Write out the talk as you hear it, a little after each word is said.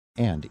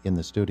And in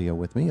the studio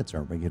with me, it's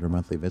our regular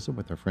monthly visit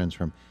with our friends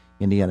from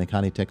Indiana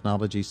County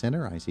Technology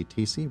Center,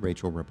 ICTC,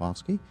 Rachel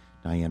Hrabovsky,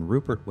 Diane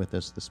Ruppert with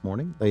us this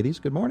morning. Ladies,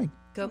 good morning.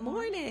 Good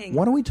morning.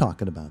 What are we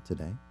talking about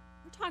today?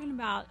 We're talking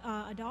about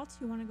adults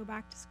who want to go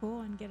back to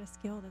school and get a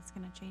skill that's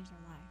going to change their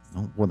lives.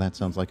 Oh, well, that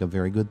sounds like a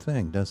very good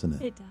thing, doesn't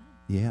it? It does.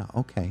 Yeah,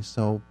 okay.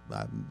 So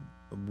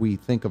we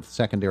think of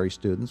secondary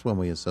students when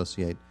we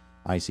associate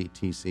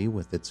ICTC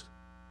with its,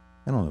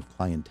 I don't know if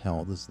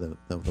clientele is the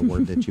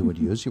word that you would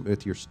use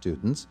with your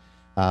students,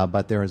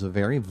 but there is a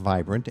very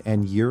vibrant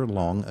and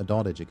year-long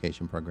adult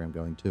education program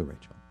going too,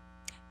 Rachel.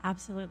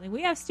 Absolutely.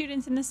 We have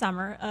students in the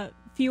summer,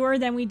 fewer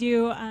than we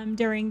do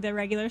during the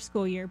regular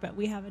school year, but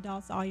we have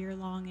adults all year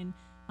long in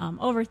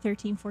over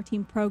 13,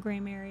 14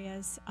 program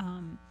areas.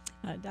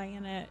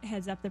 Diana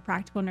heads up the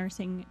practical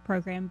nursing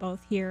program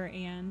both here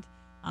and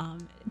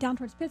down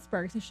towards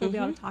Pittsburgh, so she'll be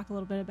able to talk a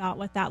little bit about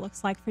what that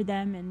looks like for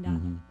them.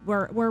 And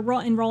we're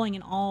enrolling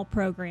in all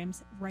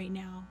programs right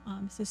now.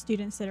 So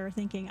students that are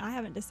thinking, I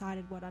haven't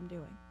decided what I'm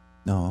doing.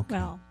 Oh, okay.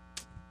 Well,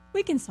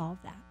 we can solve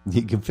that.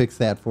 You can fix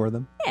that for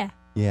them? Yeah.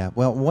 Yeah.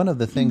 Well, one of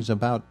the things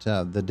about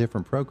the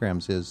different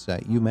programs is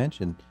you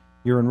mentioned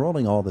you're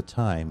enrolling all the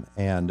time,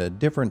 and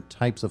different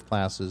types of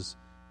classes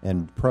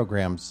and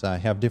programs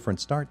have different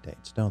start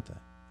dates, don't they?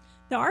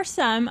 There are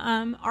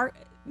some.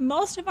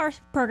 Most of our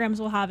programs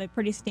will have a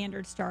pretty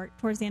standard start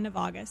towards the end of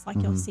August, like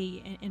you'll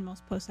see in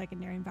most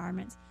post-secondary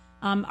environments.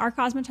 Our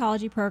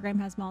cosmetology program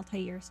has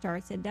multi-year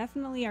starts, and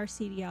definitely our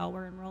CDL,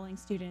 we're enrolling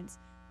students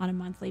on a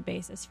monthly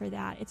basis for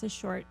that. It's a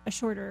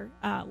shorter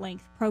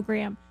length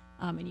program,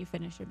 and you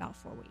finish in about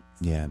 4 weeks.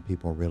 Yeah, and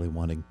people are really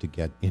wanting to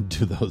get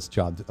into those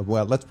jobs.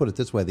 Well, let's put it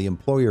this way. The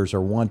employers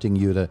are wanting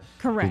you to,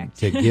 correct,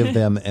 to give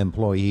them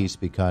employees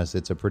because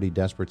it's a pretty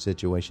desperate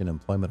situation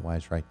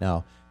employment-wise right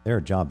now. There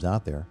are jobs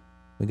out there.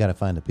 We got to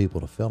find the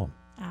people to fill them.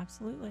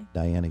 Absolutely.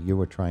 Diana, you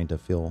were trying to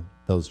fill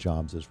those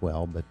jobs as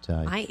well, but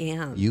I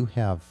am. You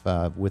have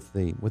with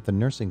the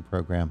nursing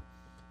program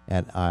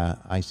at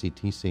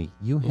ICTC,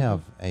 you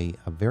have a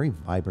very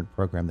vibrant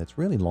program that's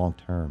really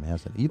long-term,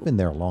 hasn't it? You've been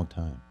there a long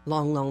time.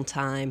 Long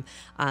time.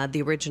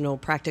 The original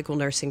practical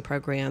nursing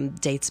program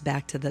dates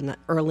back to the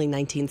early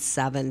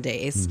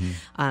 1970s.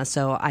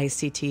 So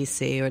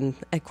ICTC, and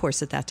of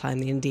course at that time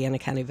the Indiana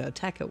County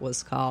Vo-Tech it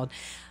was called,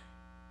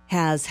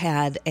 has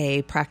had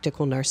a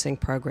practical nursing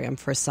program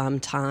for some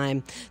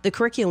time. The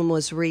curriculum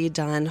was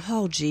redone,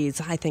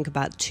 I think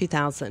about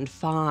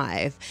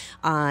 2005,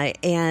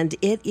 and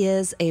it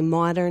is a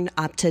modern,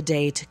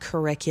 up-to-date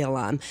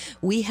curriculum.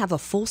 We have a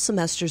full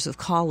semesters of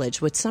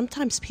college, which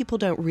sometimes people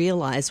don't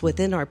realize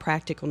within our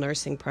practical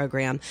nursing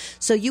program.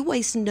 So you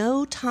waste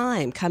no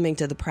time coming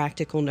to the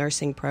practical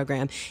nursing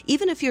program.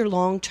 Even if your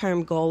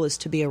long-term goal is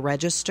to be a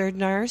registered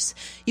nurse,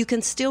 you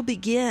can still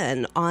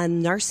begin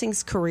on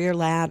nursing's career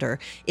ladder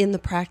in the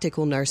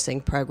practical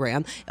nursing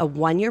program, a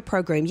one-year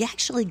program. You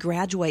actually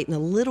graduate in a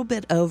little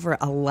bit over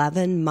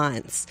 11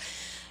 months.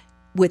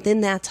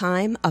 Within that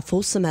time, a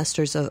full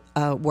semester's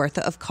worth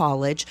of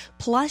college,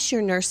 plus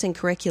your nursing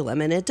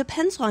curriculum. And it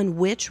depends on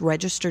which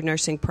registered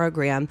nursing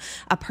program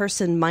a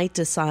person might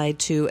decide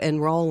to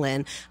enroll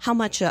in, how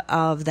much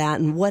of that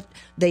and what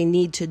they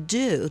need to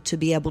do to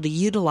be able to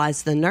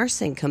utilize the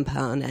nursing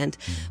component.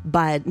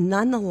 But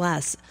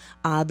nonetheless,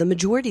 the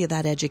majority of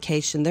that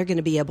education, they're going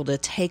to be able to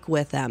take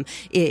with them,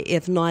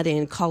 if not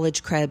in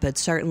college credit, but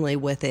certainly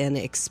within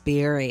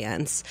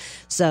experience.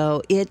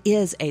 So it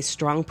is a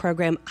strong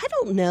program. I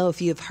don't know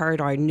if you've heard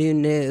our new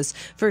news.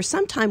 For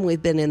some time,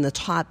 we've been in the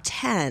top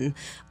 10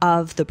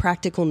 of the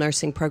practical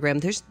nursing program.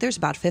 There's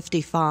about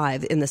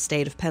 55 in the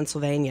state of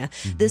Pennsylvania.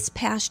 This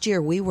past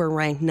year, we were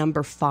ranked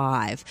number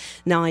 5.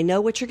 Now, I know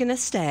what you're going to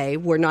say.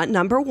 We're not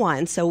number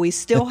 1, so we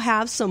still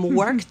have some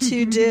work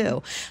to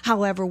do.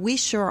 However, we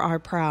sure are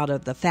proud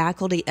of the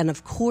faculty and,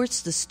 of course,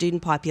 the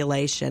student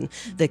population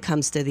that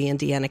comes to the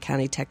Indiana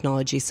County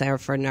Technology Center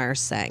for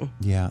Nursing.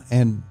 Yeah,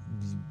 and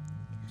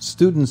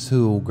students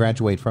who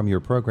graduate from your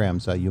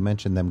programs, you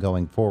mentioned them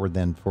going forward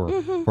then for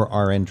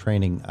RN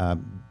training.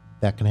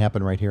 That can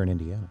happen right here in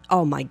Indiana.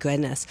 Oh, my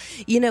goodness.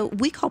 You know,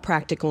 we call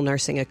practical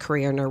nursing a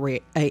career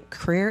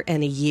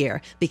and a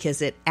year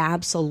because it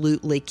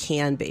absolutely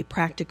can be.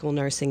 Practical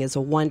nursing is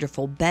a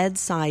wonderful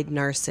bedside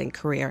nursing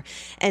career.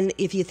 And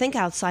if you think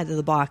outside of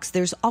the box,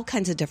 there's all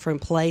kinds of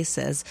different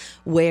places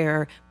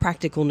where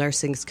practical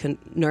nurses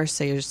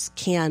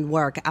can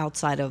work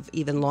outside of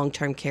even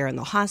long-term care in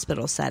the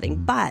hospital setting.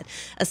 But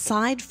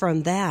aside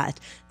from that,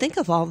 think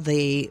of all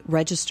the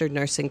registered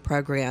nursing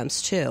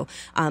programs, too.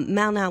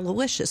 Mount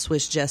Aloysius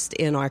was just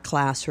in our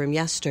classroom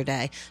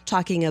yesterday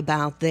talking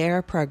about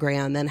their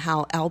program and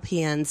how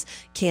LPNs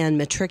can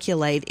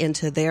matriculate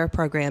into their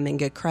program and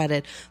get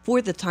credit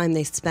for the time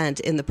they spent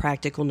in the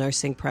practical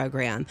nursing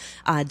program.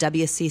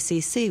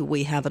 WCCC,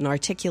 we have an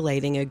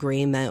articulating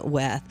agreement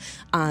with.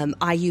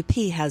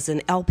 IUP has an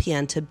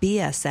LPN to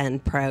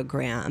BSN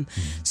program.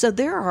 So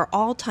there are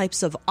all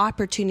types of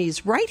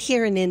opportunities right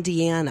here in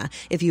Indiana.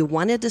 If you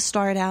wanted to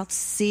start out,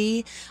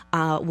 see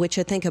what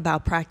you think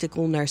about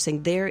practical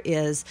nursing. There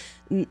is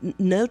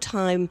no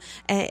time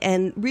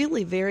and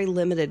really very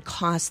limited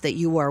cost that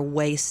you are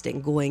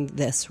wasting going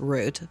this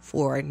route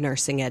for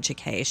nursing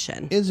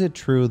education. Is it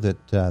true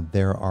that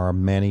there are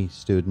many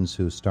students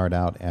who start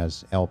out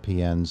as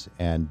LPNs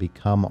and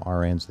become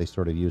RNs? They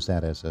sort of use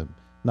that as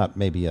not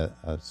maybe a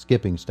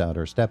skipping stone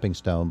or stepping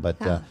stone,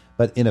 but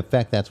in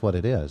effect that's what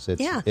it is.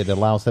 It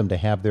allows them to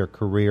have their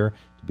career,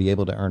 to be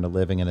able to earn a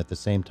living, and at the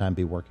same time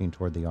be working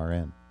toward the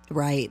RN.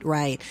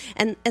 Right.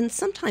 And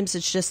sometimes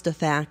it's just the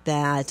fact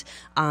that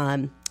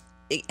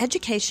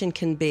education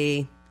can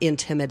be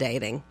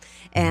intimidating.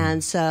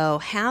 And so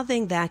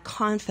having that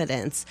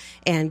confidence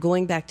and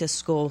going back to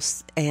school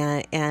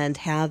and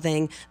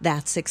having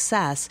that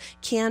success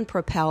can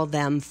propel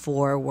them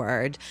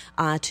forward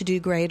to do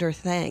greater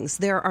things.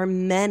 There are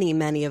many,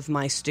 many of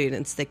my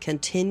students that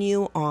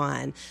continue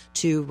on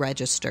to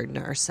registered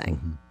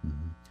nursing.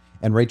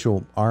 And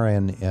Rachel,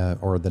 RN,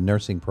 or the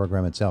nursing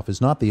program itself,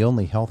 is not the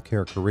only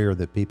healthcare career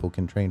that people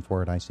can train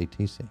for at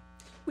ICTC.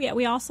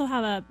 We also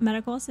have a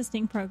medical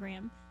assisting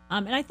program.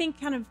 And I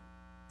think kind of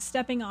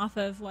stepping off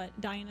of what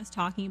Diana's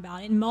talking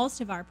about, in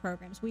most of our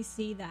programs, we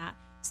see that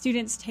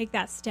students take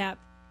that step.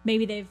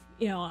 Maybe they've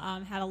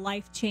had a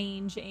life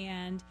change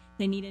and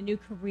they need a new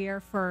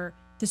career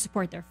to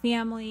support their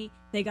family.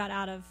 They got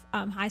out of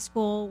high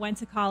school, went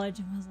to college,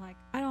 and was like,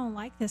 I don't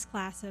like this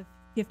class of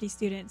 50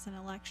 students in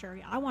a lecture.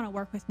 I want to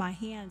work with my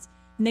hands.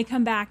 And they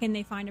come back and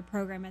they find a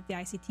program at the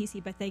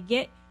ICTC, but they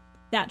get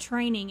that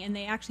training and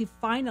they actually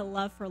find a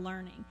love for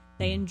learning.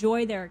 They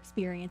enjoy their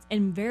experience,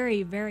 and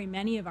very, very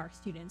many of our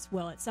students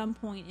will at some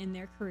point in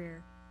their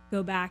career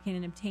go back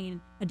and obtain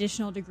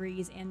additional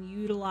degrees and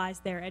utilize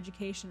their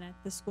education at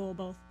the school,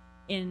 both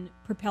in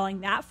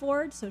propelling that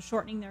forward, so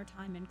shortening their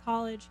time in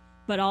college,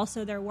 but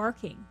also they're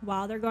working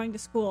while they're going to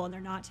school and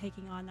they're not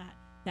taking on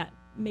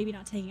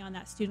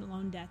that student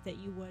loan debt that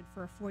you would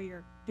for a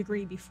 4-year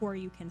degree before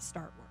you can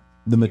start work.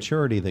 The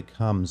maturity that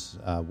comes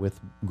with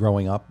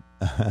growing up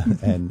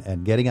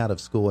and getting out of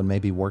school and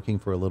maybe working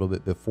for a little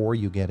bit before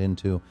you get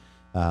into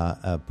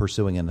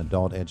pursuing an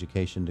adult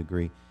education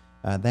degree,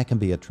 that can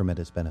be a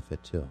tremendous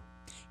benefit too.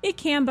 It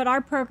can, but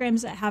our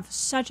programs have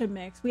such a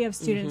mix. We have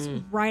students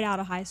right out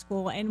of high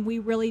school, and we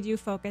really do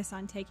focus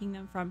on taking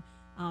them from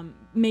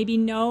maybe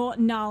no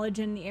knowledge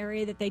in the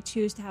area that they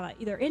choose to have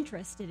either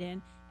interested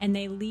in, and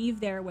they leave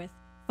there with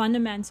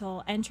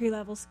fundamental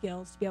entry-level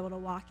skills to be able to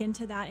walk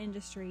into that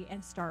industry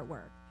and start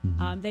work.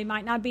 They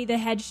might not be the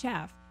head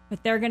chef,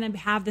 but they're going to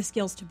have the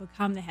skills to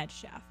become the head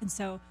chef. And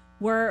so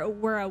we're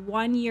a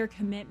 1-year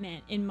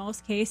commitment in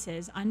most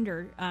cases,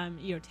 under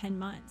 10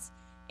 months.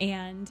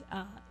 And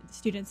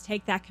students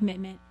take that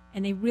commitment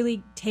and they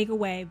really take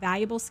away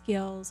valuable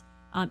skills.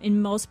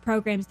 In most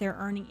programs, they're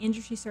earning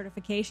industry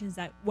certifications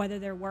that whether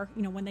they're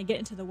when they get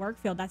into the work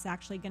field, that's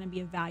actually going to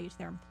be of value to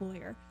their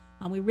employer.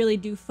 We really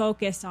do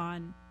focus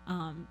on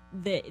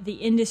the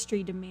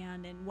industry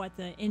demand and what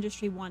the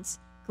industry wants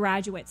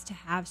graduates to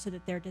have so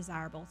that they're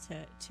desirable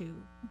to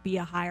be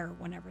a hire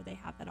whenever they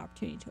have that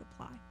opportunity to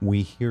apply.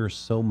 We hear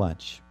so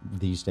much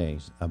these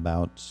days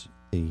about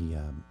the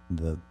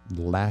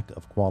lack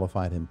of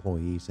qualified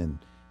employees and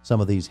some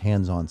of these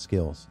hands-on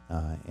skills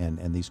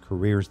and these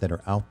careers that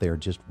are out there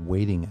just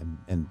waiting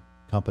and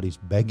companies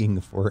begging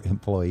for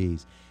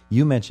employees.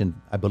 You mentioned,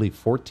 I believe,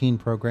 14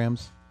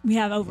 programs. We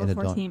have over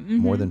 14.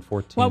 More than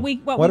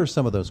 14. What are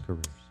some of those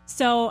careers?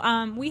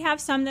 So we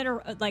have some that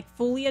are like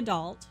fully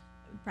adult.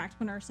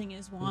 Practical nursing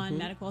is one,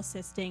 medical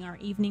assisting, our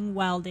evening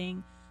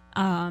welding,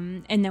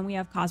 and then we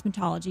have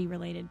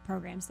cosmetology-related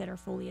programs that are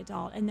fully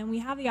adult. And then we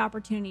have the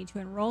opportunity to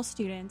enroll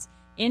students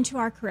into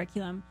our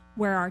curriculum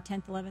where our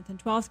 10th, 11th,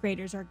 and 12th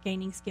graders are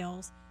gaining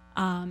skills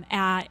and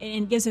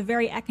it gives a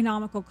very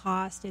economical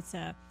cost. It's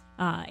a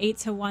 8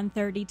 to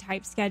 1:30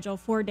 type schedule,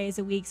 4 days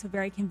a week, so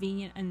very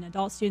convenient, and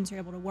adult students are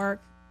able to work,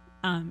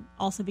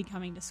 also be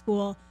coming to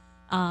school.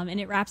 And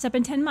it wraps up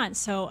in 10 months.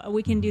 So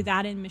we can do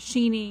that in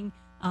machining,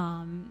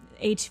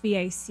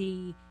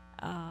 HVAC,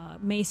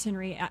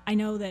 masonry. I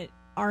know that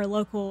our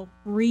local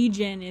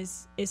region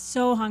is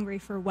so hungry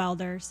for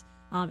welders,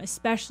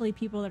 especially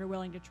people that are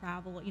willing to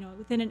travel.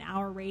 Within an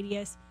hour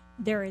radius,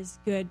 there is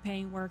good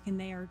paying work, and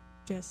they are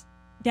just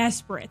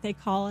desperate. They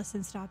call us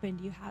and stop in.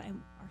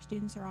 And our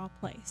students are all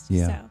placed.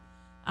 Yeah.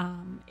 So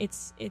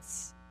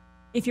it's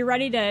if you're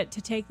ready to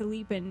take the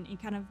leap and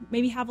kind of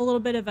maybe have a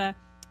little bit of a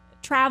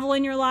travel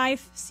in your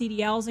life,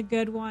 CDL is a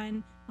good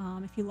one.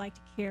 If you like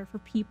to care for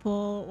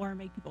people or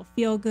make people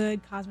feel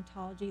good,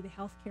 cosmetology, the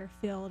healthcare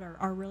field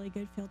are really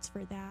good fields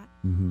for that.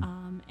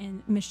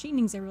 And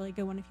machining is a really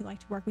good one if you like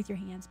to work with your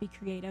hands, be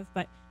creative,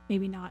 but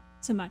maybe not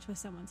so much with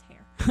someone's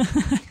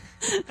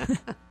hair.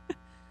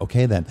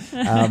 Okay, then.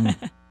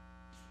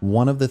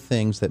 One of the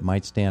things that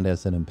might stand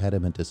as an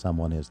impediment to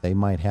someone is they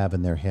might have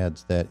in their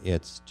heads that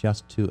it's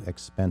just too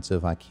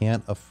expensive. I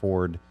can't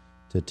afford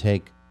to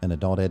take an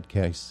adult ed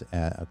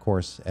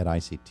course at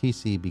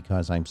ICTC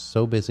because I'm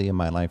so busy in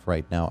my life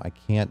right now. I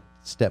can't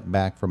step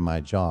back from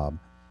my job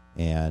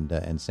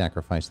and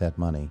sacrifice that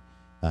money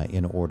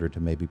in order to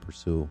maybe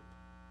pursue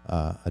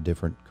a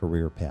different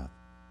career path.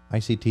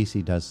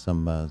 ICTC does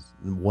some,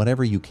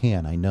 whatever you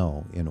can, I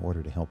know, in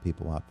order to help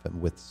people out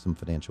with some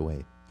financial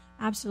aid.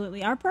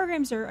 Absolutely. Our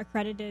programs are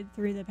accredited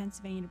through the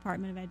Pennsylvania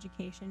Department of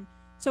Education,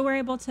 so we're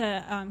able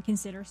to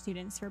consider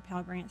students for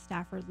Pell Grant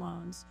Stafford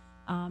loans.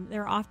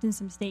 There are often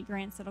some state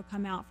grants that will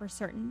come out for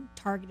certain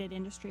targeted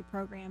industry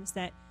programs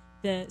that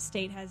the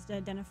state has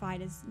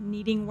identified as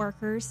needing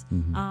workers,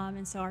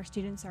 and so our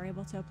students are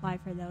able to apply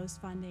for those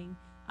funding,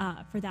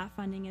 for that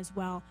funding as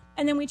well.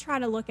 And then we try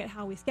to look at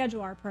how we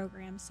schedule our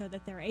programs so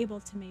that they're able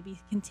to maybe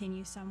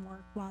continue some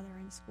work while they're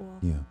in school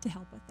to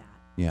help with that.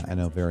 Yeah, I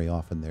know very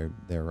often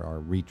there are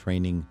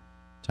retraining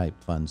type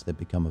funds that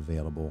become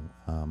available,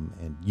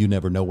 and you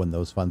never know when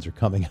those funds are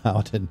coming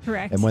out and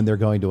Correct. and when they're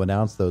going to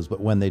announce those.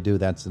 But when they do,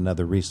 that's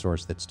another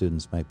resource that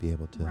students might be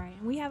able to. Right,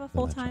 and we have a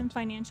full-time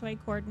financial aid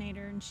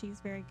coordinator, and she's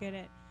very good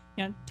at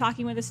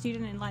talking with a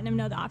student and letting them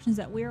know the options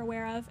that we're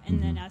aware of,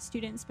 and then as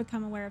students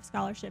become aware of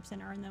scholarships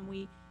and earn them,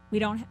 we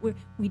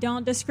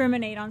don't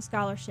discriminate on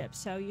scholarships,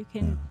 so you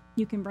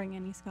can bring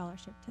any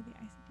scholarship to the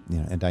ICT.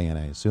 Yeah, and Diane,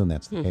 I assume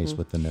that's the case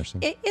with the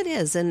nursing. It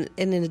is, and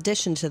in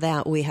addition to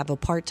that, we have a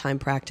part-time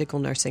practical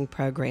nursing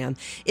program.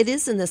 It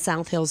is in the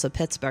South Hills of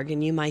Pittsburgh,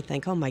 and you might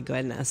think, oh my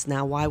goodness,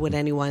 now why would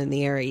anyone in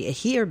the area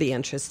here be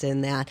interested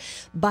in that?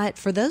 But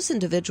for those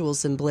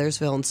individuals in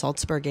Blairsville and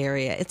Salzburg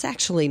area, it's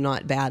actually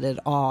not bad at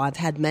all. I've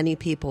had many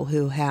people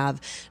who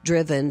have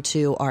driven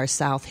to our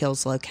South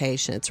Hills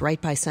location. It's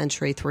right by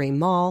Century 3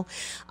 Mall,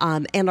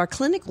 and our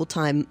clinical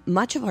time,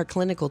 much of our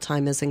clinical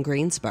time is in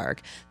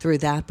Greensburg through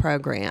that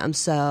program.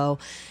 So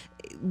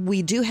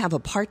we do have a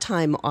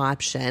part-time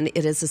option.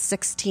 It is a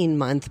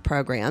 16-month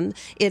program.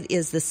 It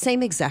is the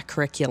same exact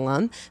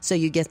curriculum, so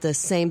you get the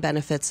same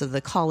benefits of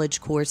the college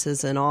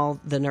courses and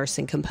all the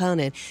nursing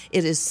component.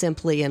 It is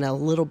simply in a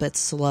little bit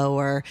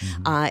slower,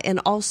 and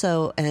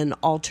also an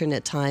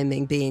alternate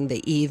timing being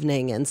the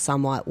evening and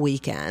somewhat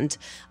weekend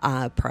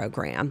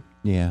program.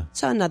 Yeah.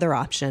 So another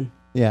option.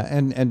 Yeah,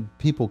 and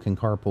people can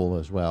carpool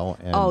as well.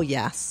 And, Oh,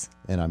 yes.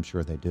 And I'm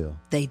sure they do.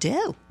 They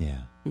do.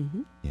 Yeah.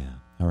 Yeah.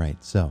 All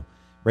right. So,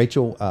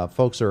 Rachel,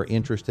 folks are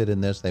interested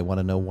in this. They want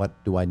to know, what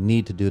do I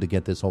need to do to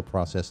get this whole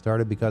process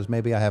started? Because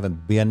maybe I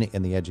haven't been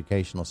in the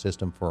educational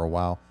system for a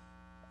while.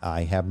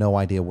 I have no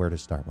idea where to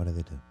start. What do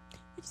they do?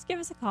 Just give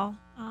us a call.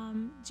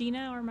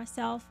 Gina or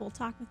myself will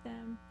talk with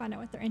them, find out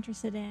what they're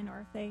interested in, or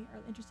if they are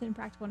interested in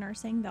practical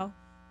nursing, they'll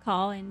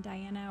call, and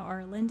Diana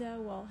or Linda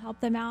will help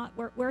them out.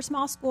 We're a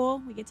small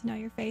school. We get to know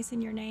your face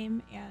and your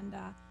name, and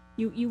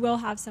you will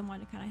have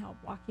someone to kind of help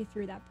walk you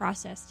through that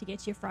process to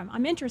get you from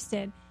I'm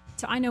interested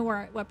to I know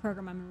what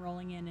program I'm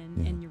enrolling in,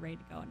 and you're ready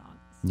to go in August.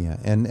 Yeah,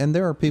 and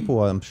there are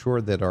people, I'm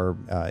sure, that are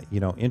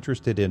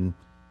interested in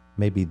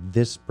maybe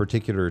this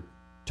particular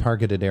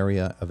targeted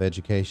area of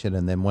education,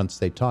 and then once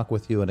they talk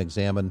with you and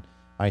examine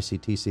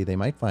ICTC, they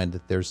might find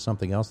that there's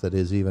something else that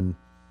is even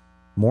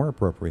more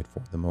appropriate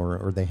for them,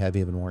 or they have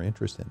even more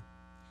interest in.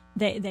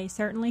 They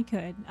certainly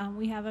could.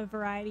 We have a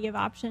variety of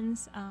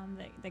options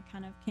that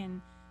kind of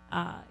can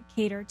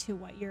cater to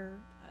what your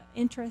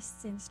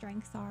interests and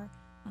strengths are.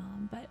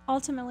 But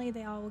ultimately,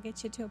 they all will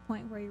get you to a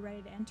point where you're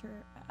ready to enter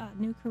a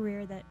new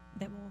career that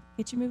will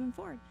get you moving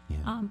forward.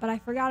 Yeah. But I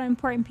forgot an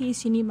important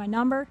piece. You need my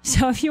number.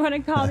 So if you want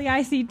to call the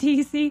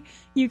ICTC,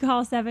 you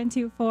call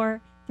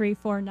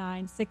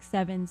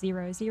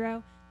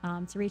 724-349-6700.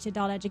 To reach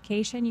adult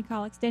education, you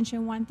call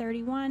extension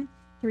 131.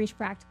 To reach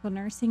practical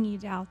nursing, you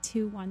dial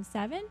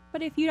 217.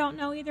 But if you don't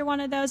know either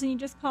one of those and you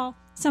just call,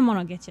 someone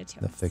will get you to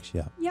They'll us. fix you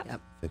up. Yep.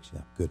 Fix you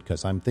up. Good,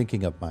 because I'm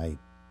thinking of my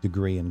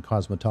degree in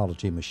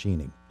cosmetology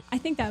machining, I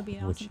think that would be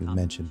an which awesome you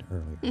mentioned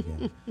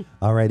earlier. Yeah.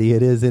 All righty,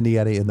 it is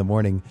Indiana in the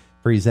Morning,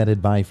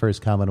 presented by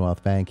First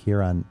Commonwealth Bank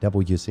here on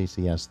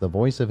WCCS, the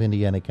voice of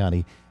Indiana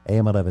County,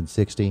 AM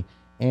 1160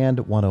 and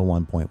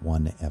 101.1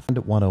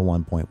 FM.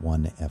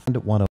 101.1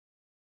 FM.